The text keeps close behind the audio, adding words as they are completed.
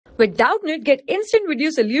With Doubtnut, get instant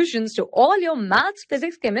video solutions to all your maths,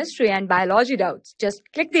 physics, chemistry, and biology doubts. Just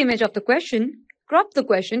click the image of the question, crop the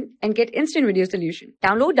question, and get instant video solution.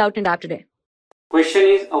 Download Doubtnut app today. Question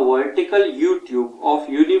is: a vertical U-tube of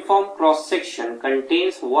uniform cross-section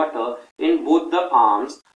contains water in both the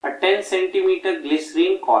arms. A 10 cm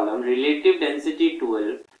glycerine column, relative density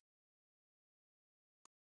 12,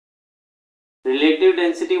 relative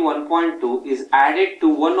density 1.2 is added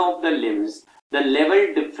to one of the limbs. The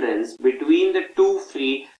level difference between the two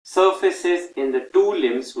free surfaces in the two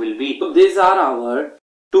limbs will be. So these are our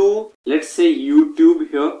two, let's say,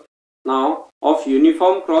 U-tube here now of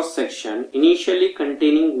uniform cross section initially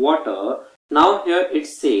containing water. Now here it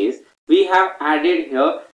says we have added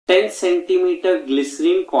here 10 cm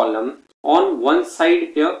glycerine column on one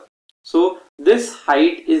side here. So this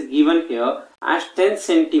height is given here as 10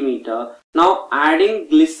 cm. Now adding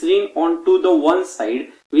glycerine onto the one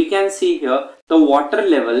side, we can see here the water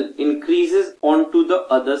level increases onto the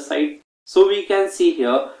other side. So we can see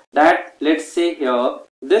here that, let's say here,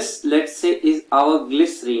 this, let's say, is our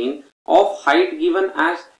glycerine of height given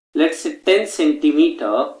as, let's say, 10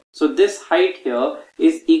 cm. So this height here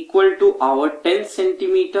is equal to our 10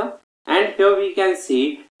 cm, and here we can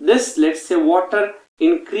see this, let's say, water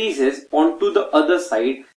increases onto the other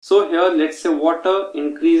side. So here, let's say, water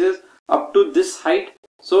increases up to this height.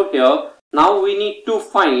 So here now we need to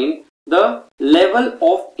find the level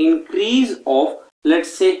of increase of,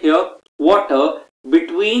 let's say here, water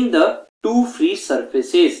between the two free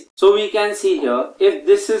surfaces. So we can see here, if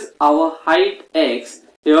this is our height x,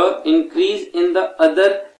 here increase in the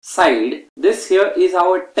other side, this here is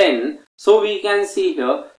our 10. So we can see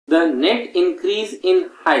here the net increase in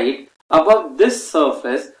height above this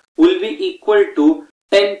surface will be equal to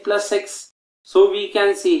 10 plus x. So we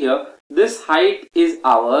can see here this height is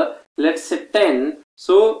our, let's say, 10.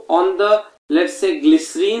 So on the, let's say,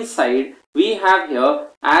 glycerine side, we have here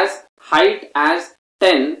as height as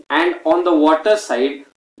 10, and on the water side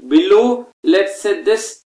below, let's say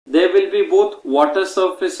this, there will be both water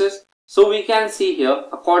surfaces. So we can see here,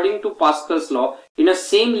 according to Pascal's law, in a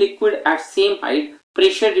same liquid at same height,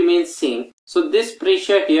 pressure remains same. So this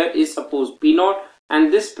pressure here is suppose P0,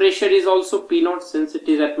 and this pressure is also P0 since it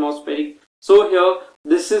is atmospheric. So here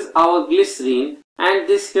this is our glycerine and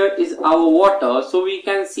this here is our water. So we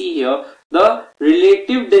can see here the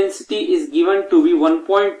relative density is given to be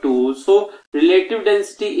 1.2. So relative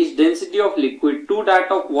density is density of liquid to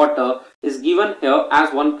that of water is given here as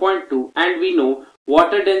 1.2, and we know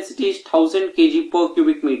water density is 1000 kg per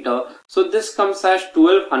cubic meter. So this comes as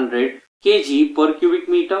 1200 kg per cubic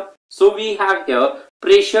meter. So we have here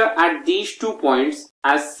pressure at these 2 points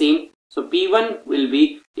as same. So P1 will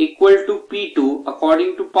be equal to P2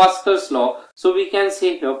 according to Pascal's law. So we can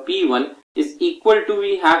say here P1 is equal to,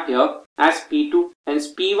 we have here as P2.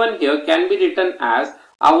 Hence P1 here can be written as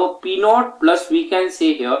our P0 plus, we can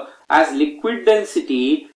say here as liquid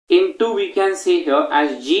density into, we can say here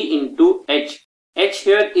as G into H. H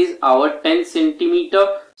here is our 10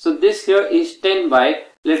 centimeter. So this here is 10 by,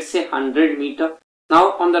 let's say, 100 meter.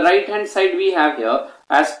 Now on the right hand side we have here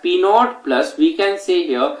as P0 plus, we can say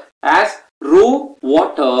here as rho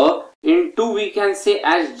water into, we can say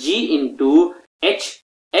as G into H.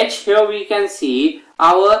 H here we can see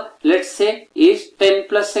our, let's say, is 10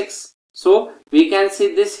 plus x. So we can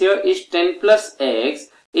see this here is 10 plus x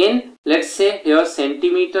in, let's say here,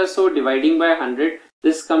 centimeter. So dividing by 100,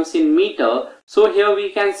 this comes in meter. So here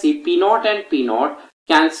we can see P0 and P0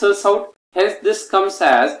 cancels out. Hence this comes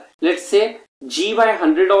as, let's say, G by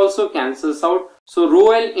 100 also cancels out. So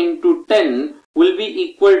rho L into 10 will be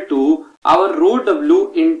equal to our rho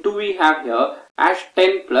W into, we have here as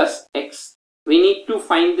 10 plus x. We need to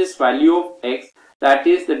find this value of x, that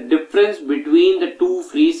is the difference between the two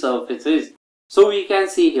free surfaces. So we can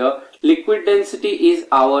see here liquid density is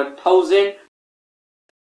our 1000.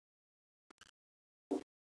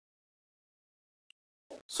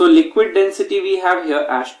 So liquid density we have here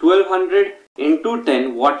as 1200 into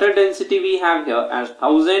 10. Water density we have here as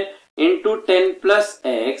 1000 into 10 plus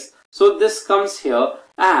x. So this comes here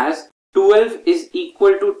as 12 is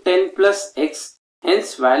equal to 10 plus x.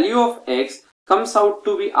 Hence value of x comes out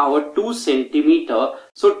to be our 2 centimeter.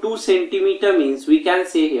 So 2 centimeter means, we can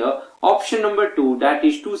say here option number 2, that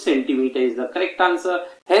is 2 centimeter is the correct answer.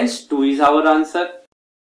 Hence 2 is our answer.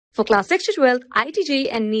 For class 6 to 12, IIT JEE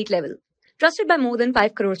and NEET level. Trusted by more than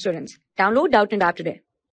 5 crore students. Download Doubtnut app today.